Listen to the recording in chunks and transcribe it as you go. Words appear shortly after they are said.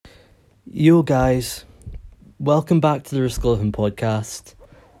Yo guys, welcome back to the risk11 podcast.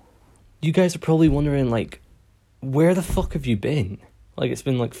 You guys are probably wondering, where the fuck have you been? It's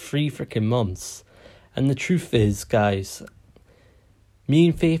been 3 freaking months. And the truth is, guys, me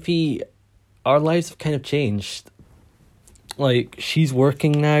and Faithy, our lives have kind of changed. She's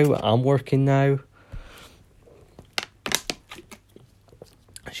working now, I'm working now.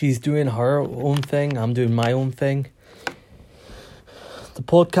 She's doing her own thing, I'm doing my own thing. The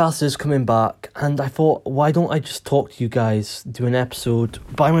podcast is coming back, and I thought, why don't I just talk to you guys, do an episode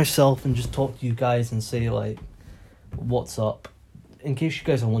by myself and just talk to you guys and say, what's up? In case you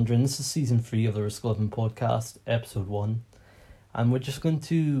guys are wondering, this is season 3 of the risk11 podcast, episode 1, and we're just going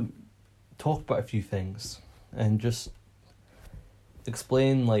to talk about a few things and just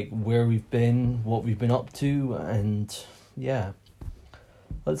explain, where we've been, what we've been up to, and yeah,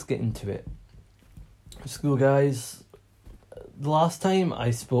 let's get into it. So, guys, the last time I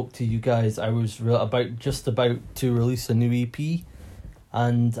spoke to you guys, I was about to release a new EP,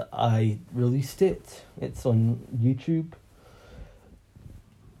 and I released it. It's on YouTube.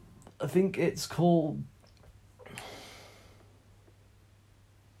 I think it's called... I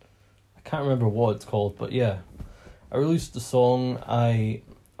can't remember what it's called, but yeah. I released a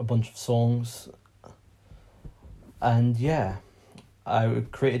bunch of songs, and yeah, I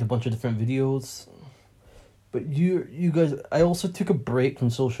created a bunch of different videos. But you guys, I also took a break from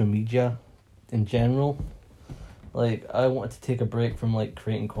social media in general. I wanted to take a break from,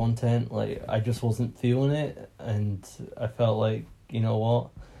 creating content. I just wasn't feeling it, and I felt you know what?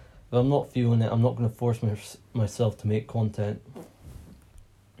 If I'm not feeling it, I'm not going to force myself to make content.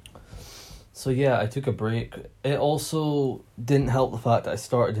 So yeah, I took a break. It also didn't help the fact that I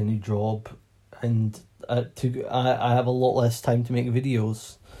started a new job, and I have a lot less time to make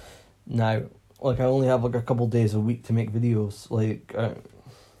videos now. I only have a couple days a week to make videos.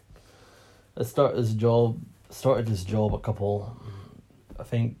 I started this job I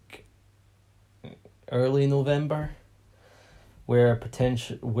think early November, where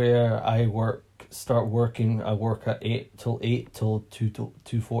I work at 8 till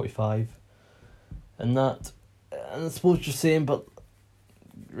 2:45, and I suppose you're saying, but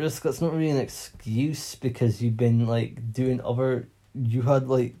Risk, that's not really an excuse, because you've been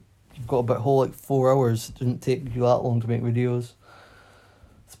you've got about whole 4 hours. It didn't take you that long to make videos.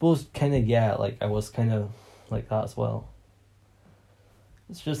 I suppose I was kind of like that as well.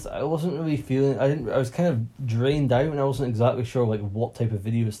 It's just I wasn't really feeling. I was kind of drained out, and I wasn't exactly sure what type of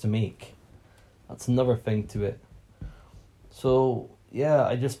videos to make. That's another thing to it. So yeah,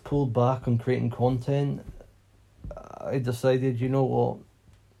 I just pulled back on creating content. I decided, you know what,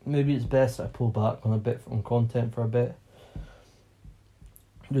 maybe it's best I pull back on content for a bit.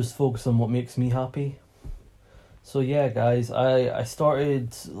 Just focus on what makes me happy. So yeah, guys, I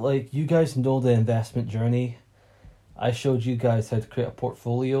started, you guys know the investment journey. I showed you guys how to create a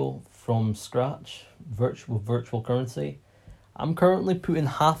portfolio from scratch, virtual currency. I'm currently putting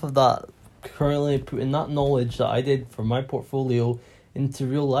that knowledge that I did for my portfolio into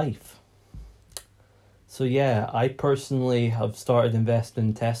real life. So yeah, I personally have started investing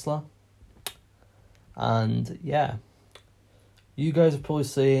in Tesla. And yeah, you guys are probably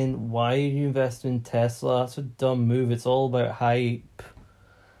saying, why are you investing in Tesla? That's a dumb move. It's all about hype.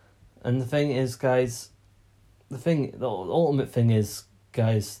 And the thing is, guys, the ultimate thing is,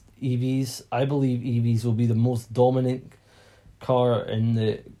 guys, EVs. I believe EVs will be the most dominant car in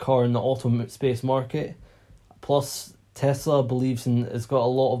the auto space market. Plus, Tesla has got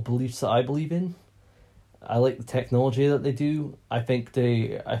a lot of beliefs that I believe in. I like the technology that they do. I think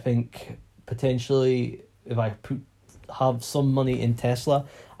potentially, if I have some money in Tesla,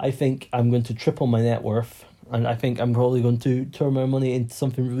 I think I'm going to triple my net worth, and I think I'm probably going to turn my money into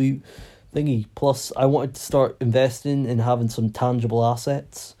something really thingy. Plus, I wanted to start investing in having some tangible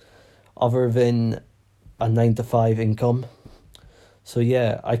assets other than a 9-to-5 income. So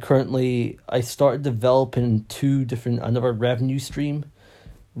yeah, I started developing another revenue stream,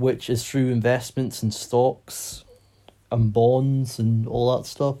 which is through investments in stocks and bonds and all that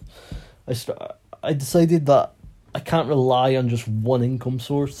stuff. I decided that I can't rely on just one income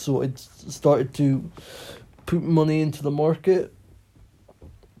source, so I started to put money into the market.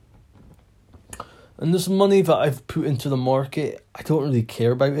 And this money that I've put into the market, I don't really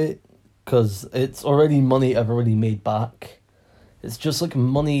care about it, because it's already money I've already made back. It's just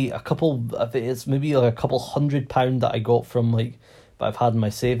money, it's maybe a couple £100 that I got from that I've had in my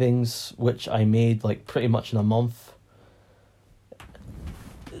savings, which I made pretty much in a month.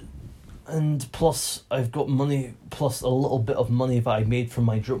 And plus, I've got money, plus a little bit of money that I made from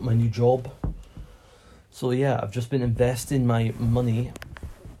my new job. So yeah, I've just been investing my money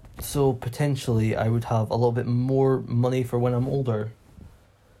So potentially I would have a little bit more money for when I'm older.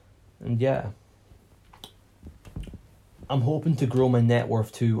 And yeah, I'm hoping to grow my net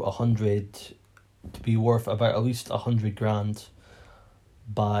worth to 100, to be worth about at least 100 grand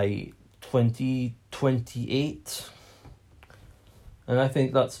by 2028. And I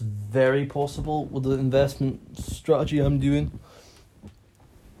think that's very possible with the investment strategy I'm doing.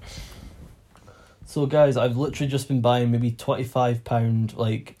 So guys, I've literally just been buying maybe £25,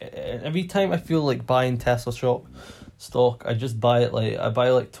 like every time I feel like buying Tesla stock, I just buy it, like I buy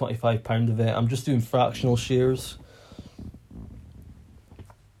like £25 of it. I'm just doing fractional shares.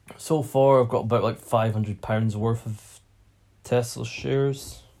 So far I've got about like £500 worth of Tesla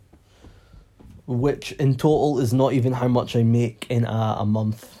shares, which in total is not even how much I make in a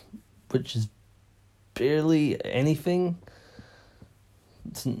month, which is barely anything.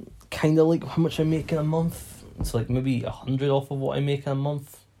 It's kind of like how much I make in a month. It's like maybe 100 off of what I make in a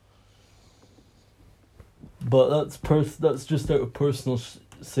month. But that's just out of personal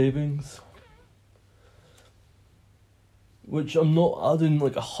savings, which I'm not adding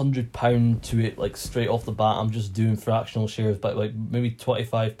like £100 to it like straight off the bat. I'm just doing fractional shares, but like maybe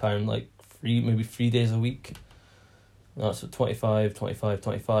 £25 like maybe 3 days a week. That's what 25.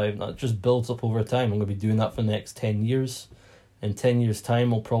 That just builds up over time. I'm going to be doing that for the next 10 years. In 10 years'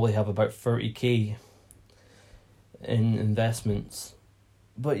 time, I'll probably have about 30k in investments.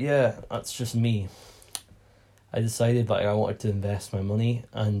 But yeah, that's just me. I decided that I wanted to invest my money,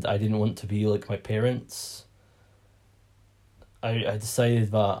 and I didn't want to be like my parents. I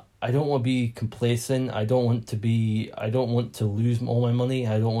decided that I don't want to be complacent. I don't want to lose all my money.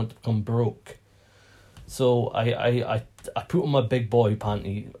 I don't want to become broke. So I put on my big boy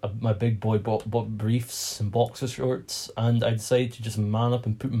briefs and boxer shorts, and I decided to just man up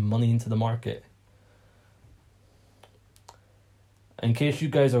and put money into the market. In case you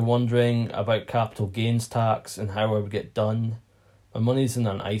guys are wondering about capital gains tax and how I would get done, my money's in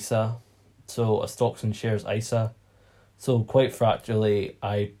an ISA, so a stocks and shares ISA. So quite fractionally,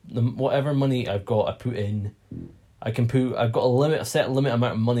 whatever money I've got, I put in. I've got a set limit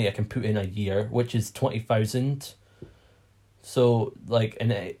amount of money I can put in a year, which is 20,000. So like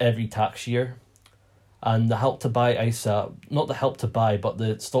in every tax year, and the Help to Buy ISA, not the Help to Buy, but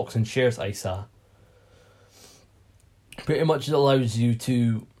the stocks and shares ISA, pretty much it allows you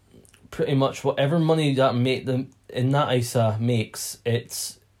to, pretty much whatever money that in that ISA makes,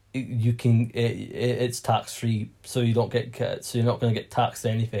 it's tax free, so you're not going to get taxed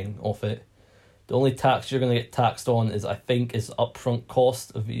anything off it. The only tax you're going to get taxed on is upfront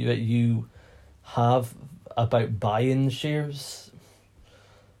cost of that you have about buying shares.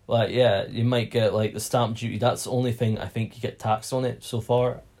 Like, yeah, you might get like the stamp duty. That's the only thing I think you get taxed on it so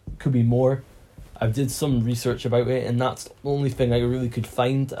far. Could be more. I did some research about it, and that's the only thing I really could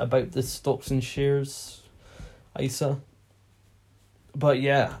find about the stocks and shares ISA. But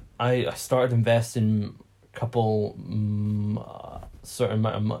yeah, I started investing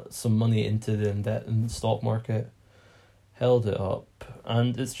some money into the stock market, held it up,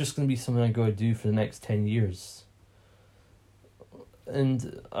 and it's just going to be something I'm going to do for the next 10 years.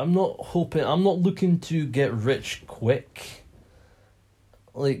 And I'm not looking to get rich quick.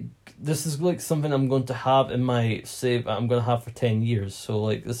 Like, this is like something I'm going to have in my save, I'm going to have for 10 years. So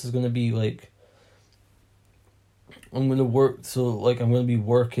like, this is going to be like, I'm going to be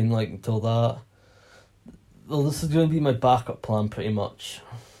working like until that. Well, this is going to be my backup plan pretty much.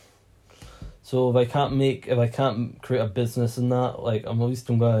 So if I can't create a business in that, like, at least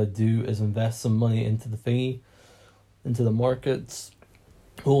I'm going to do is invest some money into the markets,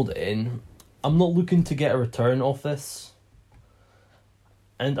 hold it in. I'm not looking to get a return off this.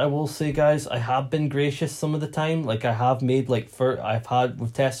 And I will say, guys, I have been gracious some of the time. Like, I have made with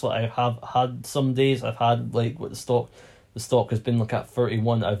Tesla, I have had some days I've had like with the stock has been like at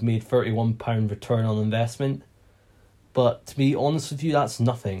 31. I've made £31 return on investment. But to be honest with you, that's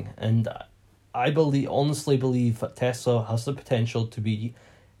nothing. And I honestly believe that Tesla has the potential to be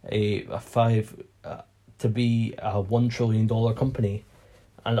a $1 trillion company.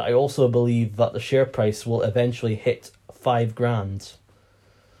 And I also believe that the share price will eventually hit £5,000.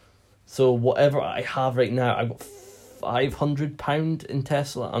 So whatever I have right now, I've got £500 in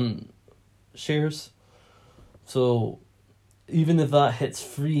Tesla shares. So even if that hits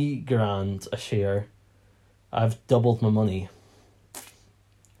 £3,000 a share, I've doubled my money.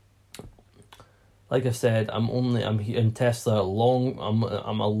 Like I said, I'm in Tesla long.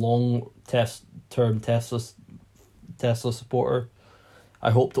 I'm a long term Tesla supporter.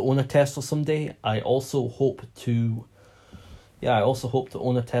 I hope to own a Tesla someday. I also hope to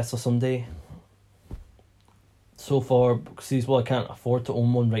own a Tesla someday. so far, because I can't afford to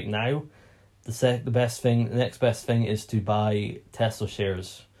own one right now, the next best thing is to buy Tesla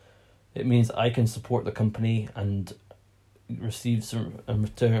shares. It means I can support the company and receive some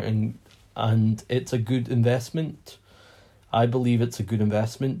return, and it's a good investment. I believe it's a good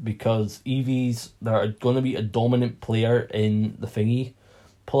investment because EVs, they're going to be a dominant player in the thingy.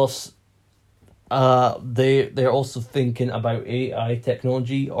 Plus, they're also thinking about AI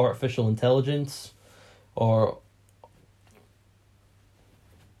technology, artificial intelligence, or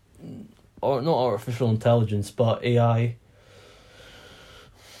not artificial intelligence, but AI.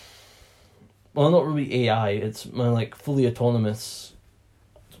 Well, not really AI. It's like fully autonomous.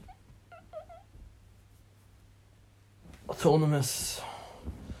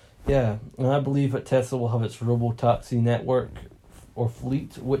 Yeah, and I believe that Tesla will have its robo-taxi network or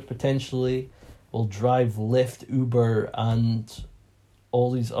fleet, which potentially will drive Lyft, Uber, and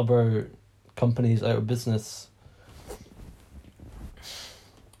all these other companies out of business.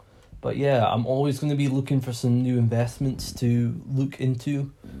 But yeah, I'm always going to be looking for some new investments to look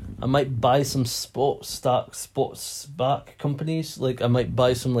into. I might buy some SPAC companies. Like, I might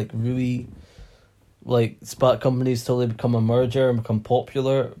buy some really SPAC companies till they become a merger and become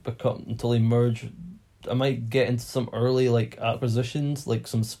popular, until they merge. I might get into some early acquisitions, like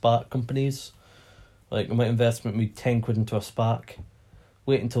some SPAC companies. Like, I might invest maybe 10 quid into a SPAC,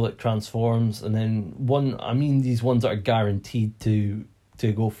 wait until it transforms, and then these ones that are guaranteed to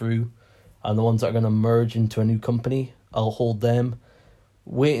go through, and the ones that are going to merge into a new company, I'll hold them,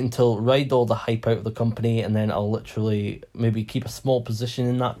 ride all the hype out of the company, and then I'll literally maybe keep a small position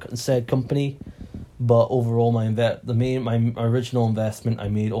in that said company. But overall, my original investment I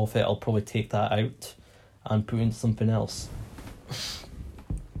made off it, I'll probably take that out and put into something else.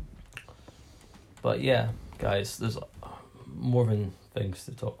 But yeah, guys, there's more than things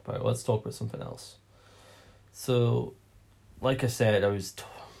to talk about. Let's talk about something else. So, like I said, I was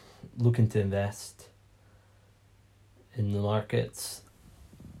looking to invest in the markets,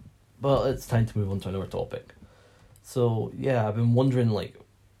 but it's time to move on to another topic. So yeah, I've been wondering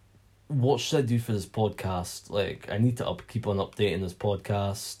what should I do for this podcast? I need to keep on updating this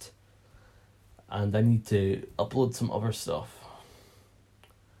podcast, and I need to upload some other stuff.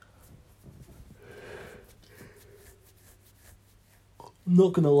 I'm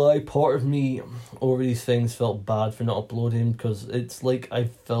not gonna lie, part of me over these things felt bad for not uploading, because it's I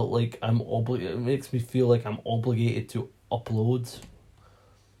felt like it makes me feel like I'm obligated to upload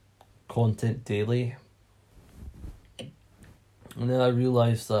content daily. And then I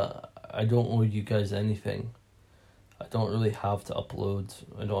realised that I don't owe you guys anything. I don't really have to upload.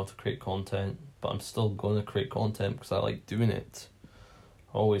 I don't have to create content, but I'm still going to create content because I like doing it.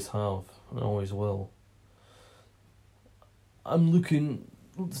 I always have, and I always will. I'm looking,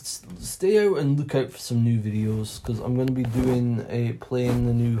 stay out and look out for some new videos, because I'm going to be playing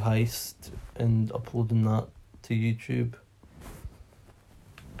the new heist and uploading that to YouTube.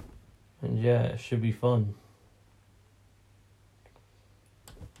 And yeah, it should be fun.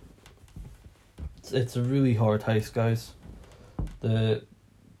 It's a really hard heist, guys. The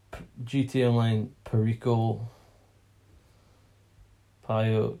GTA Online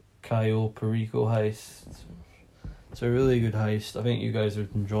Cayo Perico heist. It's a really good heist. I think you guys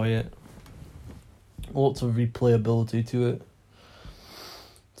would enjoy it. Lots of replayability to it.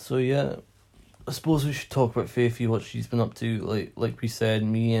 So yeah, I suppose we should talk about Faithy, what she's been up to. Like we said,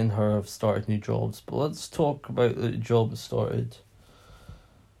 me and her have started new jobs, but let's talk about the job that started.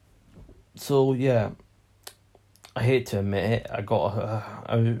 So yeah, I hate to admit it, I got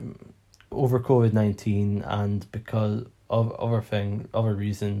over COVID-19, and because of other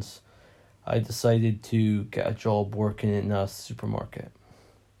reasons, I decided to get a job working in a supermarket.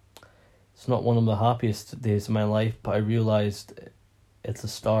 It's not one of the happiest days of my life, but I realised it's a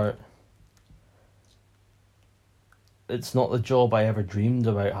start. It's not the job I ever dreamed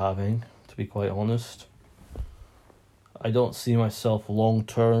about having, to be quite honest. I don't see myself long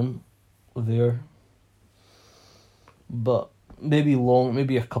term there. But maybe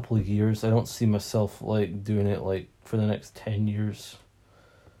a couple of years. I don't see myself doing it for the next 10 years.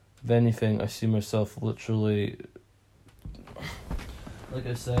 If anything, I see myself literally, like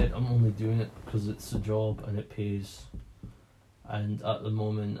I said, I'm only doing it because it's a job and it pays. And at the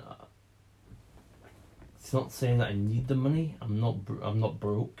moment, it's not saying that I need the money. I'm not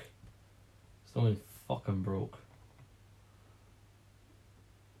broke. It's not even fucking broke.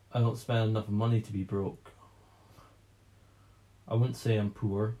 I don't spend enough money to be broke. I wouldn't say I'm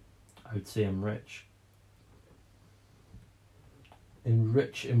poor. I would say I'm rich. And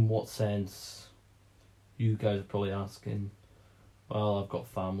rich in what sense? You guys are probably asking. Well, I've got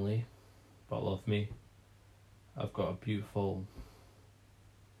family that love me. I've got a beautiful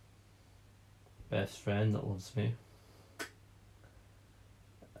best friend that loves me.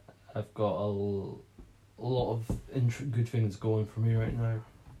 I've got a lot of good things going for me right now.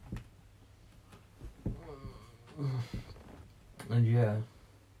 And yeah.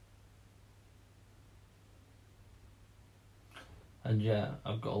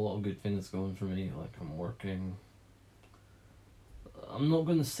 I've got a lot of good things going for me. Like, I'm working. I'm not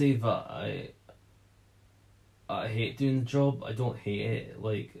gonna say that I hate doing the job. I don't hate it.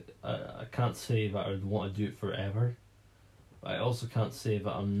 Like, I can't say that I'd want to do it forever. But I also can't say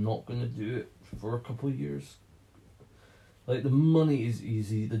that I'm not gonna do it for a couple of years. Like, the money is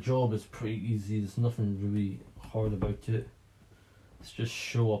easy. The job is pretty easy. There's nothing really hard about it. It's just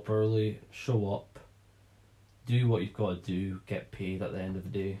show up early, show up, do what you've got to do, get paid at the end of the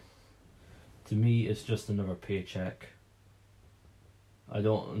day. To me, it's just another paycheck. I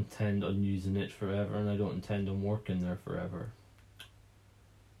don't intend on using it forever, and I don't intend on working there forever.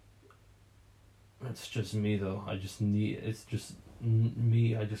 It's just me though. It's just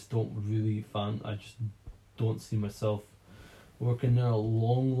me. I just don't really I just don't see myself working there a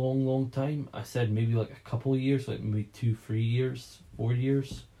long time. I said maybe like a couple of years, like maybe 2, 3 years, 4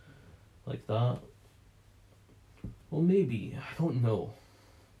 years, like that. Well, maybe, I don't know.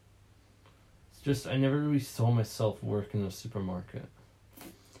 It's just, I never really saw myself working in a supermarket.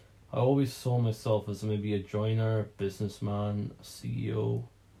 I always saw myself as maybe a joiner, businessman, a CEO.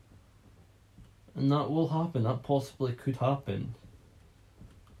 And that will happen, that possibly could happen.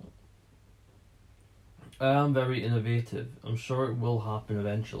 I am very innovative. I'm sure it will happen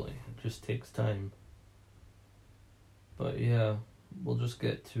eventually. It just takes time. But yeah, we'll just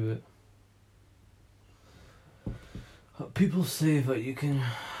get to it. People say that you can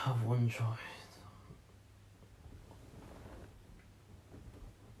have one choice.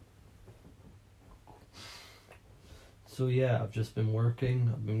 So yeah, I've just been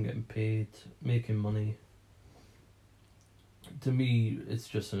working, I've been getting paid, making money. To me, it's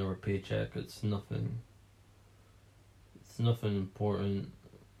just another paycheck. It's nothing important.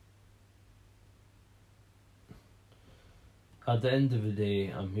 At the end of the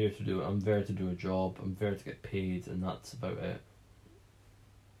day, I'm here to do it. I'm there to do a job. I'm there to get paid, and that's about it.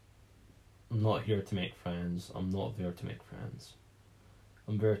 I'm not here to make friends. I'm not there to make friends.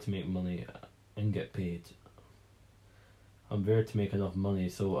 I'm there to make money and get paid. I'm there to make enough money,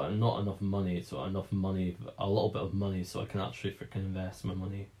 so not enough money, so enough money, a little bit of money, so I can actually freaking invest my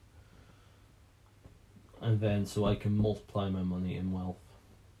money. And then so I can multiply my money in wealth.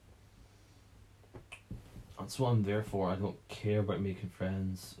 That's what I'm there for. I don't care about making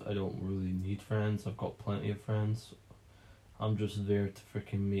friends. I don't really need friends. I've got plenty of friends. I'm just there to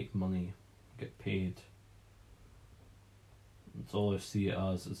freaking make money, get paid. That's all I see it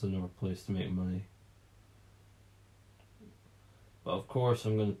as. It's another place to make money. But of course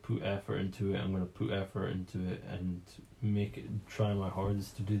I'm going to put effort into it. I'm going to put effort into it and try my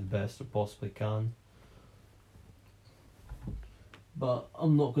hardest to do the best I possibly can. But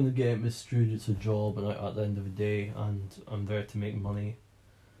I'm not going to get misconstrued. It's a job, and at the end of the day, and I'm there to make money,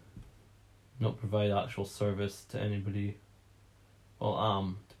 not provide actual service to anybody. Well,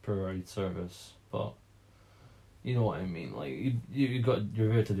 I'm to provide service, but you know what I mean. Like you're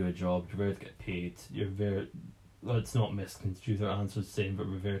there to do a job. You're there to get paid. You're there. Let's not misconstrue their answers saying, but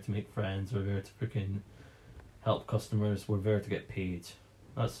we're there to make friends. We're there to freaking help customers. We're there to get paid.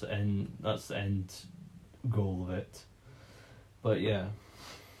 That's the end goal of it. But yeah,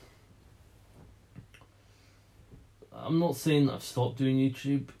 I'm not saying that I've stopped doing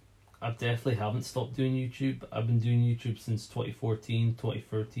YouTube. I definitely haven't stopped doing YouTube. I've been doing YouTube since 2014,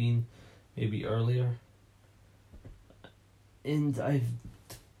 2013, maybe earlier. And I've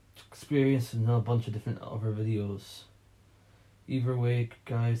experienced in a bunch of different other videos. Either way,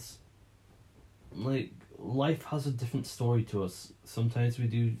 guys, like, life has a different story to us. Sometimes we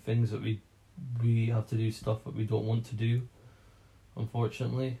do things that we have to do stuff that we don't want to do,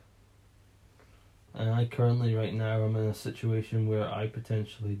 unfortunately. And I currently, right now, I'm in a situation where I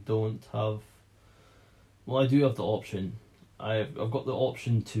potentially don't have... Well, I do have the option. I've got the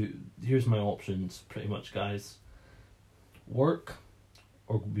option to... Here's my options, pretty much, guys. Work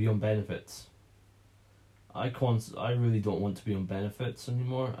or be on benefits. I really don't want to be on benefits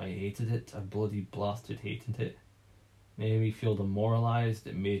anymore. I hated it. I bloody blasted hated it. Made me feel demoralized.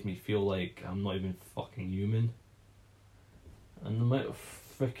 It made me feel like I'm not even fucking human. And the amount of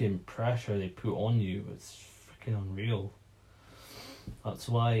freaking pressure they put on you, it's freaking unreal. That's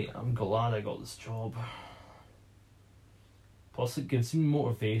why I'm glad I got this job. Plus it gives me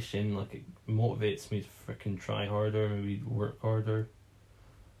motivation, like it motivates me to freaking try harder, maybe work harder,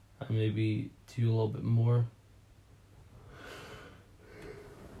 and maybe do a little bit more.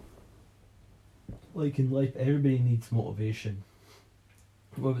 Like in life, everybody needs motivation.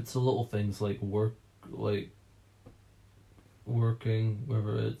 Whether it's the little things like working,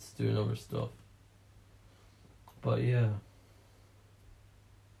 whether it's doing other stuff. But yeah.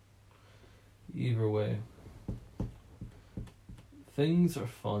 Either way. Things are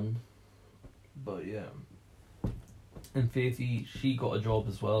fun. But yeah. And Faithy, she got a job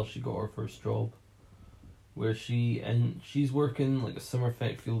as well. She got her first job. Where she's working like a similar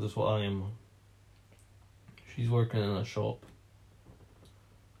field as what I am. She's working in a shop.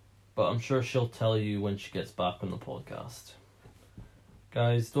 But I'm sure she'll tell you when she gets back on the podcast.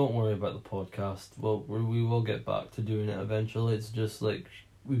 Guys, don't worry about the podcast. Well, we will get back to doing it eventually. It's just like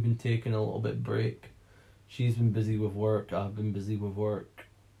we've been taking a little bit break. She's been busy with work. I've been busy with work.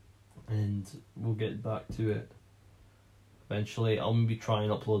 And we'll get back to it. Eventually, I'll maybe try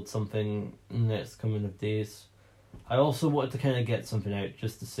and upload something in the next coming of days. I also wanted to kind of get something out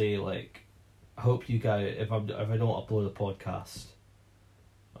just to say, like, I hope you guys, if I don't upload a podcast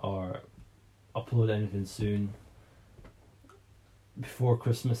or upload anything soon before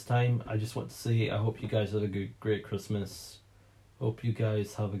Christmas time, I just want to say I hope you guys have a great Christmas. Hope you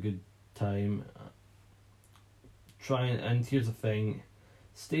guys have a good time. And here's the thing,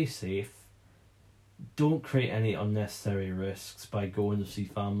 stay safe. Don't create any unnecessary risks by going to see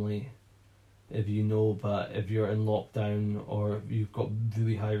family. If you know that if you're in lockdown or if you've got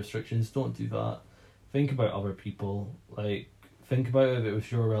really high restrictions, don't do that. Think about other people. Like, think about if it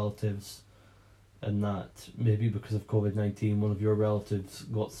was your relatives and that maybe because of COVID-19 one of your relatives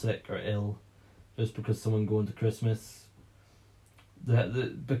got sick or ill just because someone going to Christmas.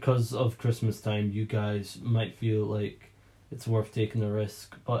 Because of Christmas time, you guys might feel like it's worth taking a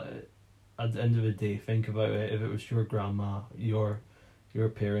risk, but at the end of the day, think about it. If it was your grandma, your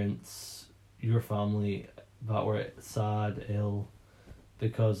parents, your family that were sad, ill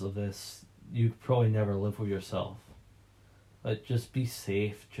because of this, you'd probably never live with yourself. Like, just be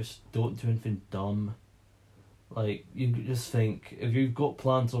safe. Just don't do anything dumb. Like, you just think, if you've got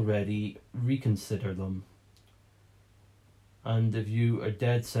plans already, reconsider them. And if you are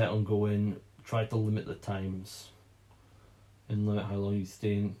dead set on going, try to limit the times. And limit how long you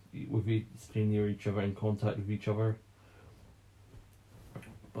stay near each other, in contact with each other.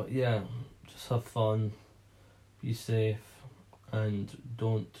 But yeah, just have fun, be safe, and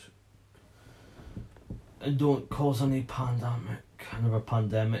don't cause another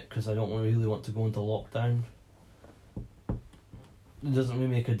pandemic, because I don't really want to go into lockdown. It doesn't really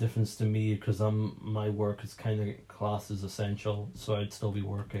make a difference to me because my work is kind of classed as essential, so I'd still be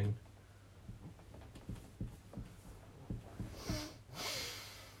working.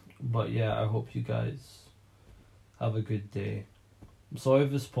 But yeah, I hope you guys have a good day. I'm sorry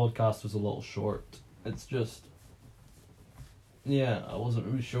if this podcast was a little short. It's just, yeah, I wasn't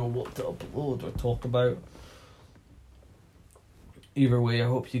really sure what to upload or talk about. Either way, I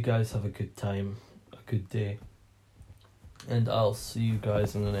hope you guys have a good time, a good day. And I'll see you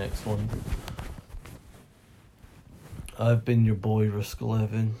guys in the next one. I've been your boy,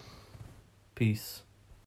 risk11. Peace.